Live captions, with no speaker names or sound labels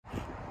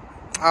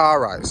All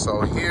right,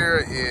 so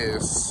here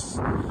is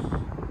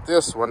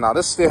this one. Now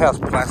this still has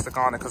plastic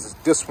on it because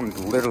this one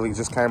literally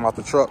just came out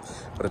the truck,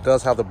 but it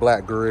does have the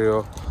black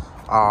grille.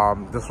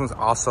 This one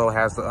also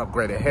has the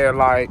upgraded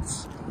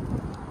headlights.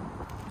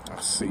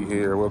 Let's see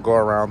here, we'll go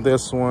around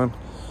this one.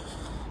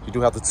 You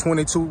do have the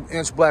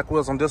 22-inch black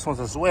wheels on this one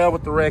as well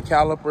with the red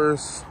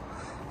calipers.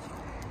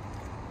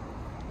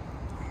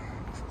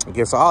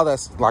 Again, so all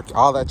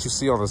that you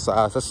see on the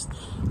sides, that's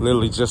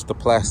literally just the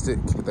plastic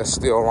that's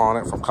still on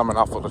it from coming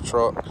off of the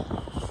truck.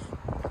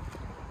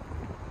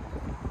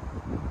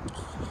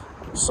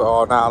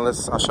 So now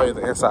I'll show you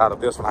the inside of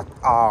this one.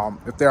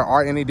 If there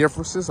are any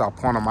differences, I'll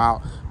point them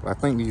out. But I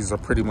think these are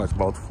pretty much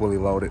both fully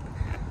loaded.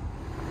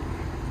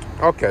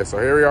 Okay, so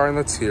here we are in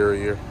the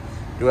interior.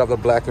 You have the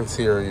black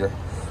interior.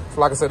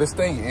 So like I said, this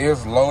thing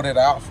is loaded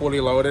out,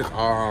 fully loaded.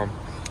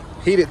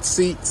 Heated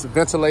seats,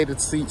 ventilated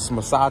seats,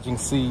 massaging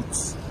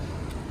seats.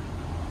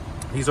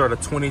 These are the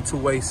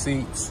 22-way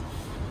seats.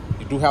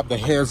 You do have the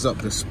heads-up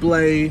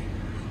display.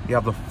 You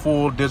have the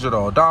full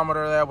digital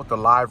odometer there with the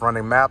live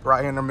running map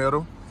right here in the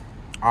middle.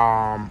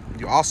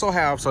 You also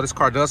have, so this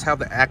car does have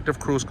the active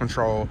cruise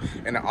control,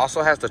 and it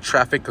also has the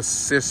traffic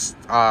assist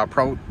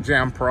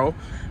Jam Pro.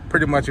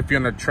 Pretty much if you're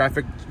in a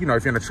traffic, if you're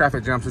in a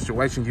traffic jam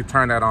situation, you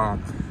turn that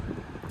on.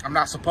 I'm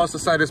not supposed to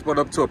say this, but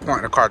up to a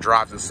point the car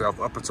drives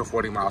itself up until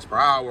 40 miles per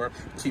hour,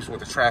 keeps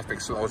with the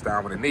traffic, slows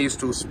down when it needs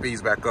to,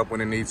 speeds back up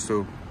when it needs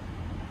to.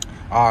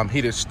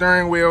 Heated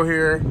steering wheel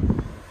here.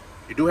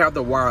 You do have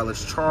the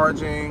wireless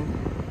charging.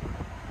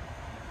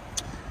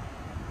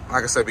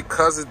 Like I said,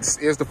 because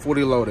it is the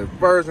fully loaded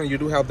version, you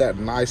do have that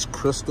nice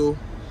crystal,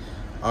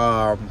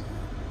 the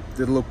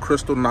little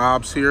crystal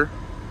knobs here.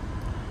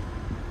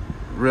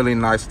 Really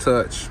nice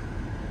touch.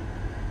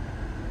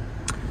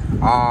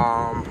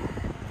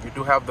 You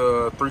do have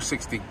the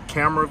 360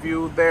 camera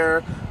view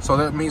there. So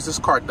that means this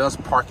car does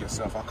park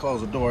itself. I'll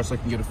close the door so you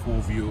can get a full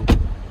view.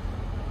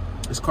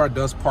 This car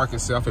does park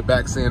itself. It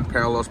backs in,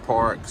 parallels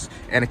parks,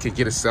 and it can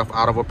get itself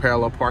out of a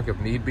parallel park if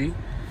need be.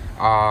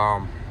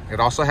 It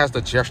also has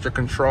the gesture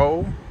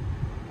control.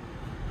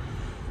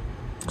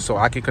 So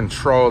I can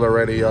control the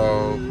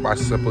radio by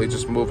simply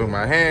just moving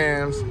my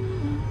hands.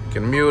 You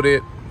can mute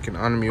it, you can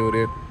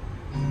unmute it.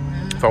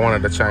 If I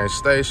wanted to change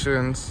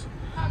stations.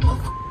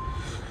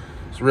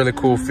 It's a really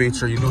cool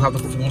feature. You do have the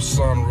full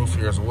sunroof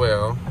here as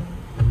well.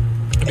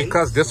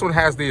 Because this one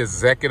has the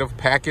executive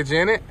package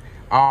in it.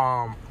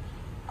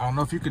 I don't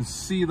know if you can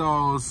see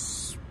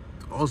those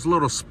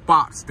little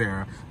spots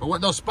there. But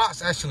what those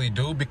spots actually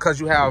do, because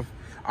you have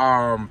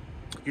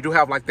you do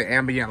have like the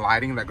ambient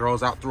lighting that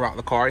grows out throughout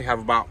the car. You have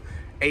about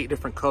 8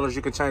 different colors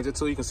you can change it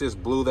to. You can see it's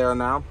blue there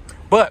now.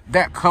 But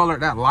that color,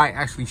 that light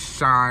actually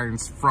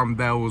shines from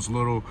those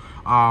little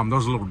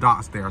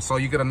dots there. So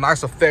you get a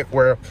nice effect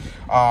where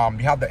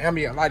you have the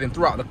ambient lighting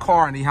throughout the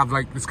car, and you have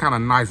like this kind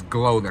of nice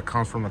glow that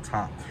comes from the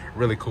top.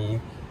 Really cool.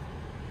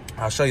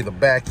 I'll show you the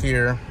back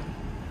here.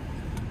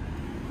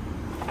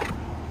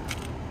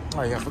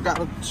 Oh yeah, I forgot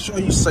to show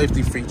you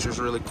safety features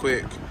really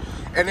quick.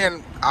 And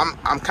then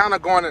I'm kind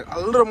of going a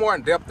little more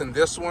in depth in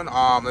this one.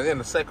 And then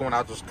the second one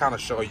I'll just kind of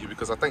show you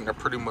because I think they're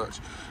pretty much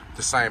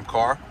the same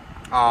car.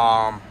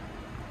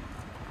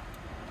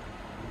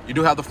 You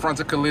do have the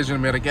frontal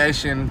collision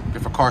mitigation.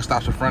 If a car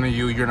stops in front of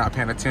you, you're not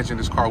paying attention,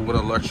 this car will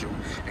alert you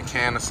and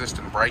can assist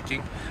in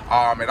braking.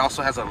 It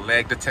also has a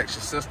leg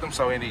detection system,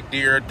 so any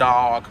deer,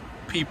 dog,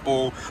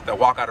 people that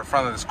walk out in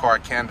front of this car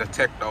can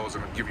detect those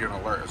and give you an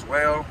alert as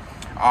well.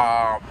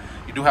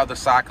 You do have the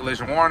side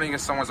collision warning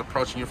if someone's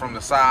approaching you from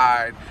the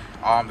side.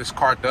 This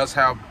car does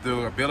have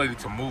the ability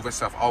to move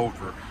itself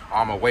over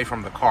away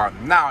from the car.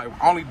 Now, it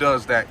only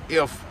does that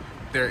if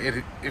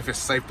it's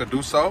safe to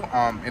do so,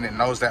 and it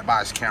knows that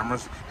by its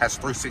cameras, has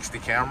 360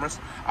 cameras.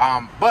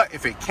 But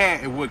if it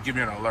can't, it would give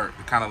you an alert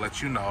to kind of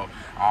let you know,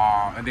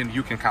 and then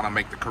you can kind of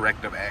make the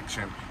corrective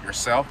action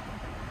yourself.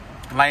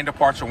 Lane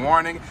departure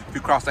warning. If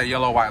you cross that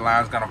yellow white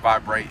line, it's going to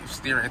vibrate. If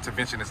steering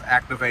intervention is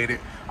activated,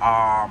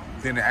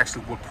 then it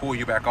actually will pull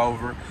you back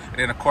over. And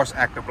then of course,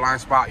 active blind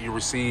spot, you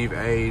receive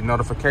a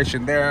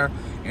notification there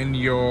in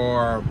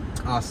your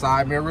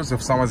side mirrors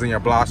if someone's in your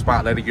blind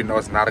spot, letting you know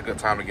it's not a good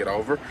time to get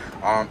over.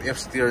 If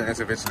steering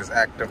intervention is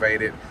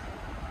activated,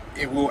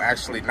 it will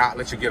actually not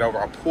let you get over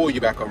or pull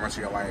you back over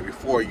into your lane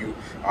before you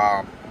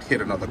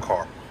hit another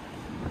car.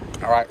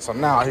 All right, so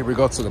now here we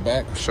go to the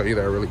back. I'll show you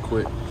that really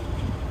quick.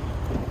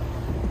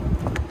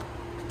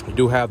 You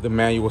do have the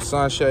manual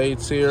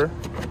sunshades here.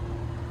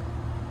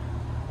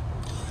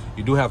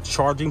 You do have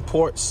charging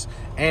ports,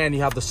 and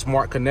you have the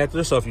smart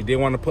connector. So if you did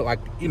want to put like,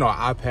 an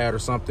iPad or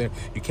something,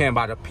 you can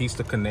buy the piece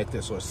to connect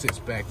it so it sits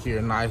back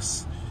here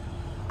nice.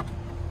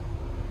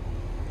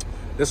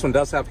 This one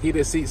does have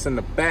heated seats in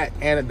the back,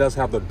 and it does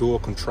have the dual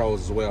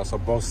controls as well. So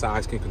both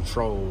sides can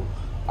control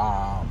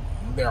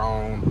their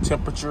own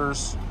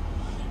temperatures.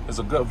 There's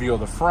a good view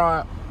of the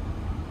front.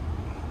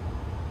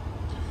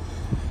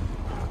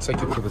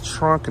 Take it to the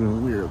trunk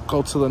and we'll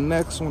go to the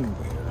next one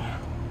there.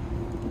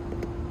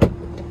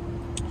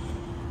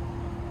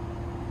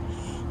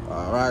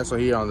 All right, so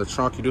here on the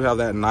trunk, you do have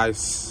that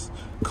nice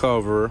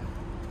cover.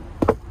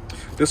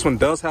 This one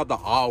does have the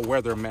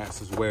all-weather mats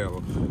as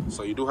well.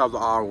 So you do have the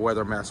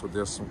all-weather mats with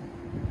this one.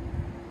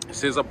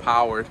 This is a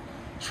powered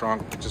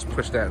trunk. Just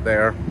push that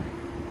there.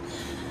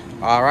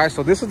 All right,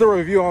 so this is the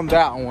review on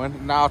that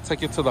one. Now I'll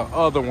take you to the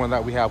other one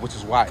that we have, which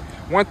is white.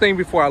 One thing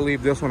before I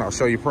leave this one, I'll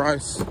show you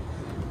price.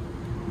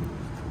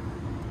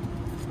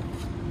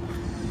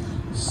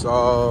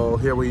 So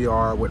here we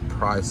are with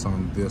price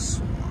on this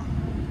one.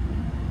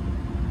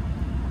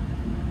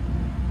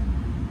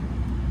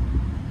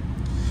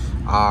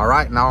 All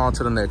right, now on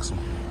to the next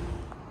one.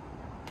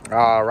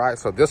 All right,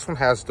 so this one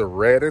has the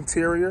red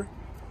interior.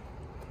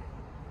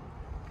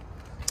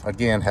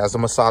 Again, has the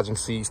massaging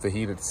seats, the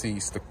heated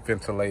seats, the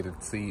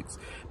ventilated seats.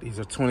 These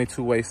are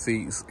 22-way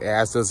seats. It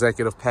has the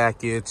executive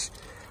package.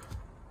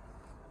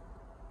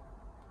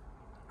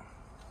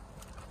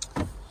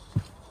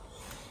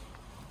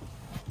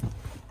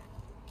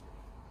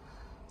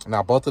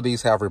 Now, both of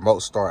these have remote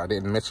start. I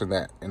didn't mention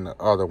that in the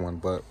other one,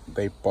 but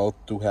they both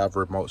do have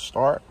remote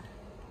start.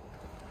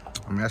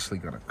 I'm actually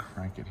gonna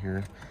crank it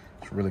here.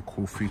 It's a really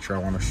cool feature I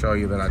want to show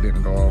you that I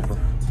didn't go over.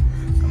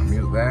 I'm gonna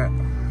mute that.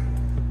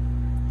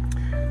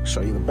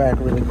 Show you the back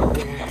really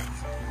quick.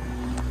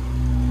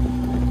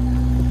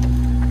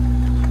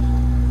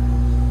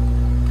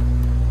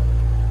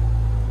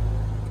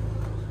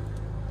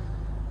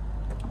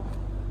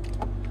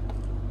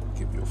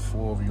 Give you a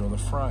full view of the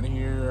front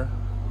here.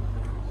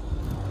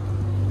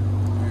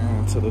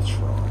 And to the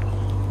trunk.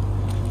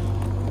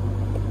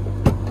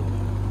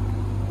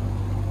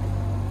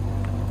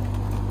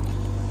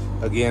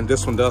 Again,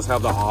 this one does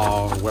have the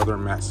all-weather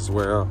mats as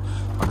well.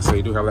 Like I say,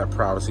 you do have that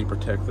privacy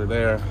protector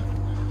there.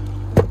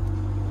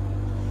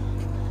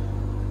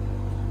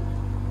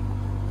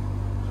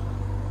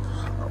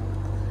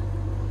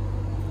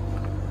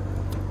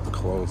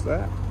 Close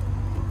that.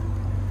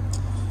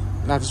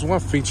 Now, just one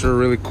feature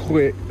really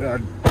quick that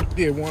I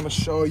did want to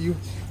show you.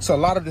 So a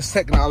lot of this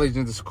technology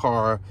in this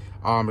car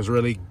is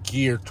really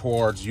geared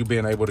towards you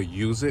being able to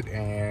use it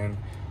and,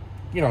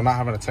 you know, not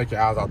having to take your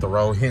eyes off the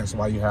road. Hence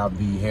why you have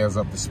the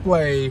heads-up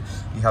display.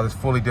 You have this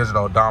fully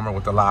digital odometer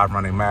with the live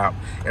running map.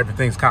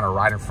 Everything's kind of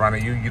right in front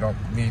of you. You don't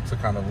need to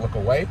kind of look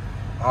away.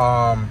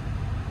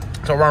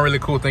 So one really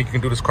cool thing you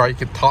can do this car, you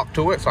can talk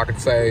to it. So I can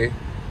say,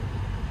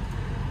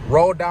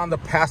 roll down the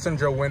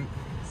passenger window.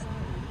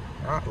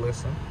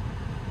 Listen.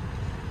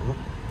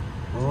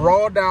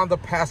 Roll down the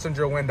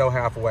passenger window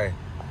halfway.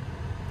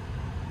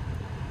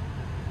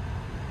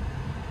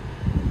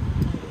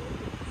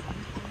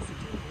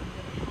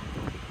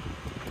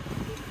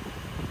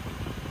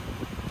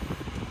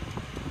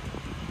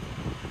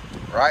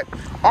 Right?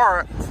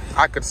 Or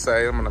I could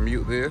say, I'm gonna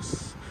mute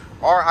this.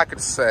 Or I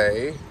could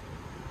say,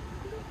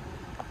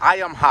 I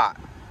am hot.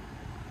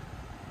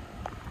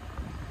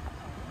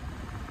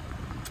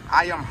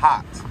 I am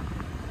hot.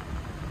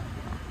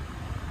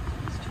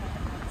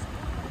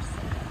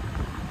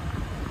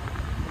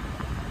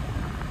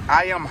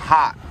 I am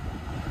hot.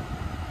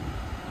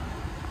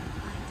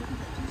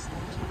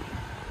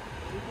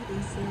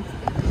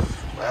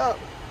 Well,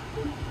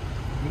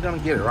 you're gonna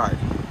get it right.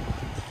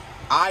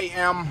 I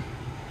am.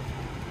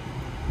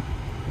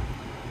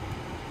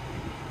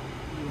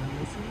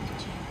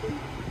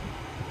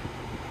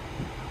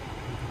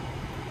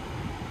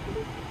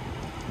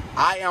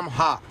 I am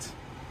hot.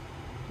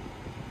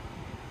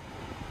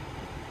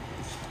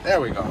 There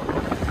we go.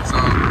 So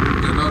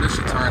you'll notice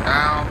she turned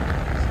down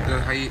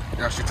the heat.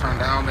 She turned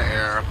down the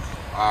air,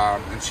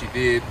 and she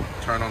did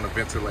turn on the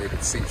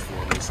ventilated seats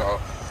for me. So,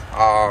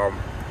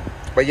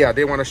 but yeah, I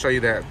did want to show you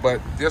that.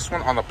 But this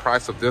one, on the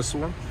price of this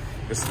one,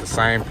 it's the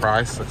same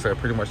price. Like I said,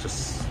 pretty much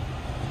just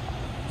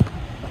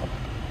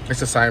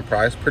it's the same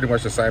price, pretty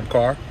much the same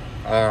car.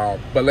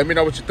 But let me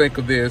know what you think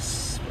of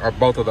this or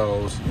both of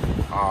those.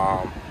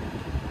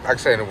 Like I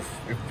said,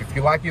 if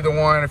you like either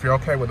one, if you're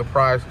okay with the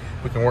price,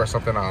 we can work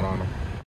something out on them.